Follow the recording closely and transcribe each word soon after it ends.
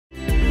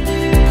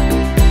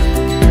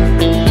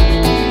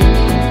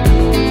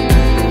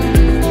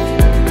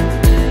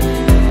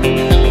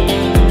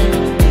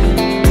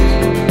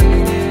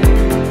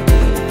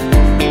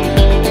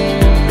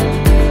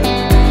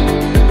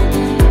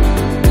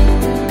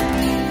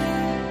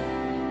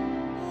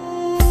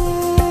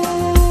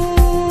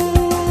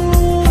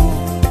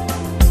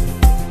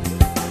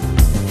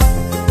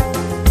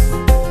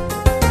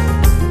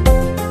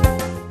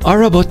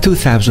Arabot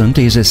 2000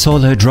 is a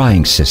solar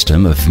drying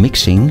system of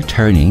mixing,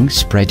 turning,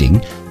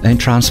 spreading, and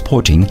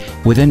transporting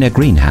within a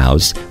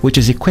greenhouse, which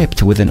is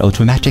equipped with an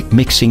automatic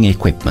mixing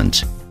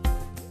equipment.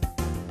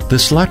 The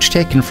sludge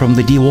taken from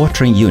the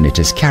dewatering unit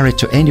is carried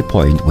to any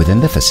point within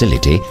the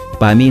facility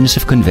by means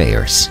of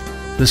conveyors.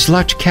 The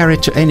sludge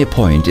carried to any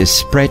point is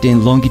spread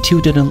in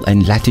longitudinal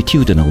and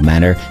latitudinal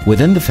manner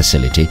within the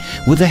facility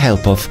with the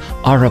help of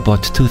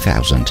Arabot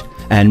 2000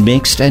 and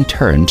mixed and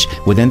turned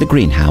within the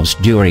greenhouse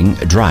during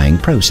drying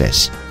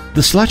process.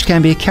 The sludge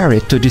can be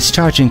carried to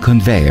discharging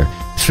conveyor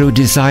through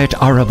desired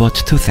Arabot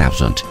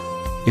 2000.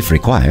 If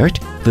required,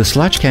 the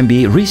sludge can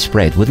be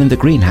respread within the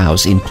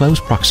greenhouse in close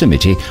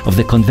proximity of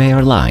the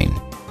conveyor line.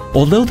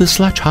 Although the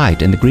sludge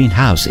height in the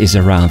greenhouse is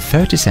around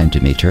 30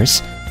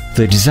 centimeters,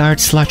 the desired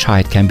sludge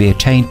height can be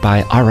attained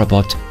by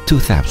Arabot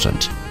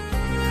 2000.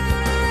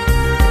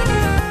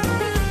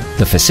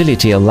 The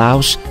facility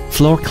allows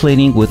floor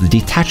cleaning with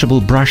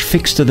detachable brush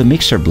fixed to the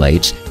mixer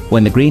blades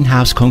when the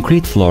greenhouse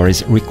concrete floor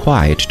is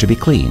required to be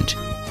cleaned.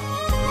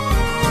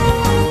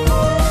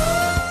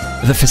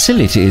 The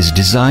facility is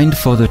designed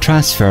for the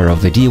transfer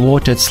of the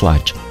dewatered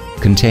sludge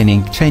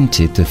containing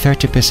 20 to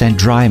 30%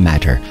 dry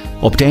matter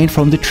obtained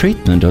from the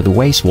treatment of the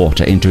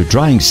wastewater into a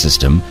drying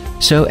system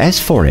so as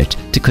for it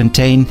to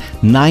contain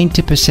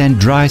 90%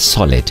 dry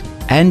solid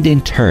and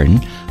in turn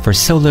for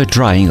solar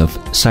drying of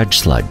such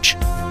sludge.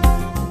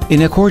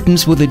 In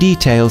accordance with the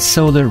detailed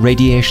solar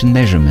radiation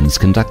measurements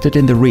conducted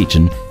in the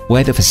region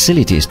where the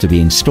facility is to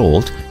be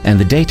installed and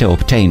the data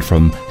obtained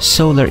from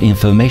solar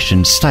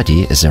information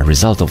study as a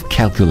result of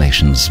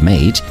calculations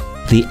made,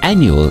 the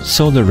annual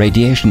solar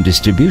radiation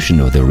distribution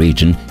of the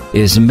region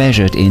is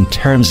measured in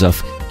terms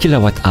of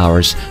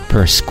kilowatt-hours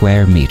per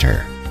square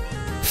meter.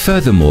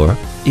 Furthermore,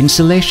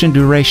 insolation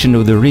duration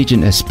of the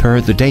region as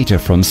per the data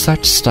from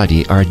such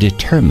study are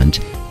determined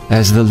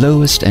as the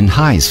lowest and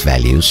highest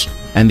values,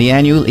 and the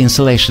annual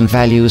insolation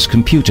value is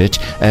computed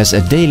as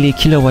a daily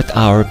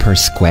kilowatt-hour per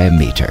square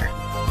meter.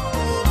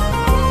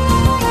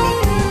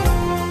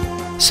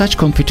 Such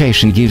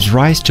computation gives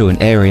rise to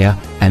an area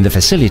and the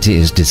facility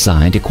is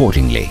designed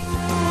accordingly.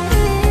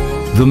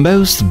 The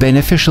most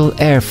beneficial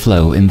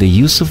airflow in the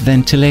use of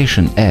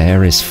ventilation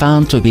air is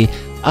found to be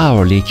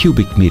hourly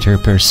cubic meter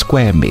per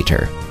square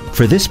meter.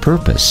 For this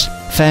purpose,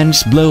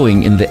 fans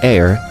blowing in the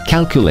air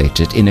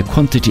calculated in a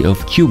quantity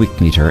of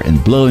cubic meter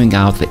and blowing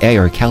out the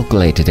air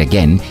calculated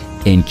again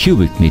in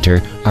cubic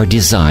meter are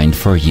designed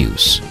for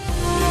use.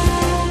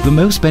 The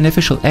most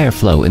beneficial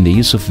airflow in the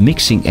use of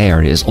mixing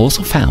air is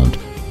also found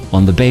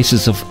on the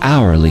basis of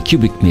hourly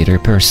cubic meter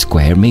per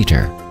square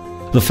meter.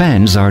 The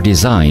fans are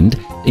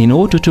designed in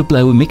order to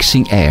blow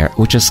mixing air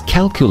which is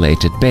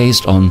calculated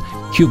based on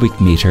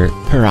cubic meter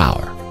per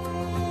hour.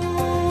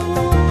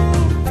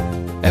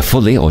 A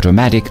fully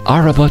automatic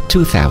Arabot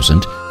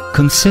 2000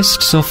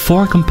 consists of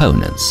 4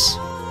 components.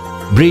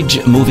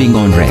 Bridge moving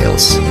on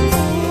rails.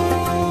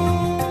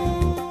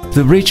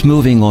 The bridge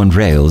moving on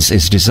rails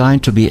is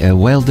designed to be a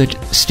welded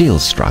steel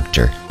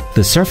structure,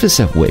 the surface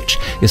of which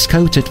is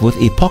coated with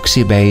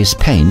epoxy-based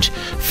paint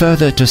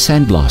further to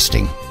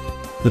sandblasting.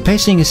 The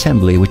pacing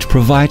assembly, which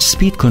provides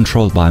speed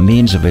control by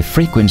means of a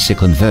frequency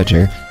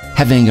converter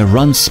having a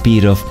run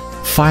speed of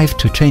 5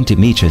 to 20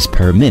 meters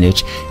per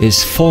minute, is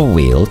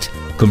 4-wheeled,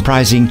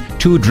 comprising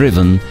 2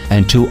 driven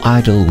and 2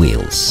 idle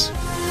wheels.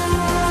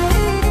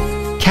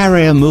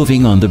 Carrier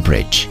moving on the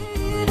bridge.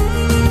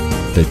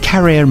 The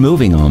carrier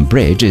moving on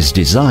bridge is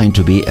designed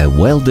to be a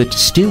welded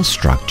steel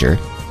structure,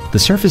 the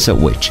surface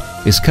of which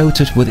is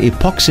coated with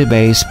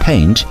epoxy-based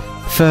paint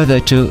further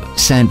to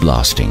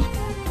sandblasting.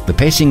 The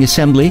pacing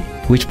assembly,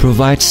 which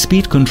provides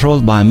speed control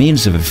by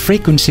means of a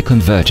frequency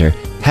converter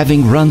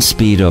having run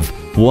speed of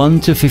 1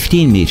 to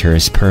 15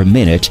 meters per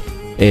minute,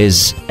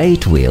 is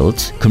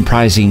 8-wheeled,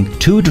 comprising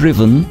 2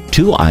 driven,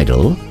 2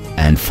 idle,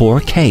 and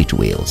 4 cage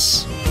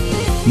wheels.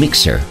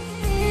 Mixer.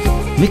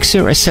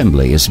 Mixer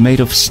assembly is made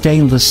of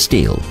stainless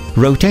steel.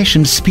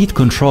 Rotation speed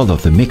control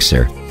of the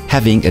mixer,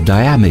 having a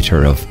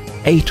diameter of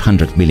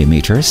 800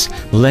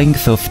 mm,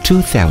 length of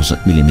 2000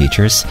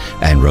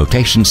 mm, and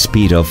rotation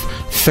speed of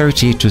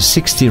 30 to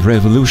 60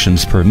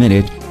 revolutions per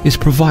minute, is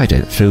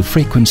provided through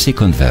frequency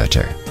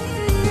converter.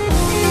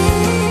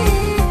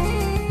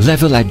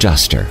 Level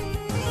adjuster.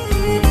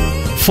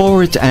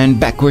 Forward and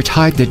backward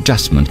height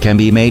adjustment can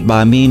be made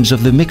by means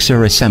of the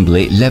mixer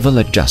assembly level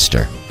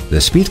adjuster. The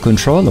speed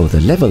control of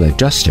the level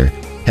adjuster,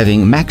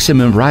 having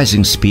maximum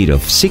rising speed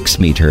of 6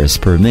 meters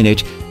per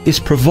minute, is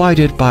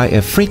provided by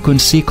a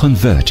frequency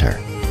converter.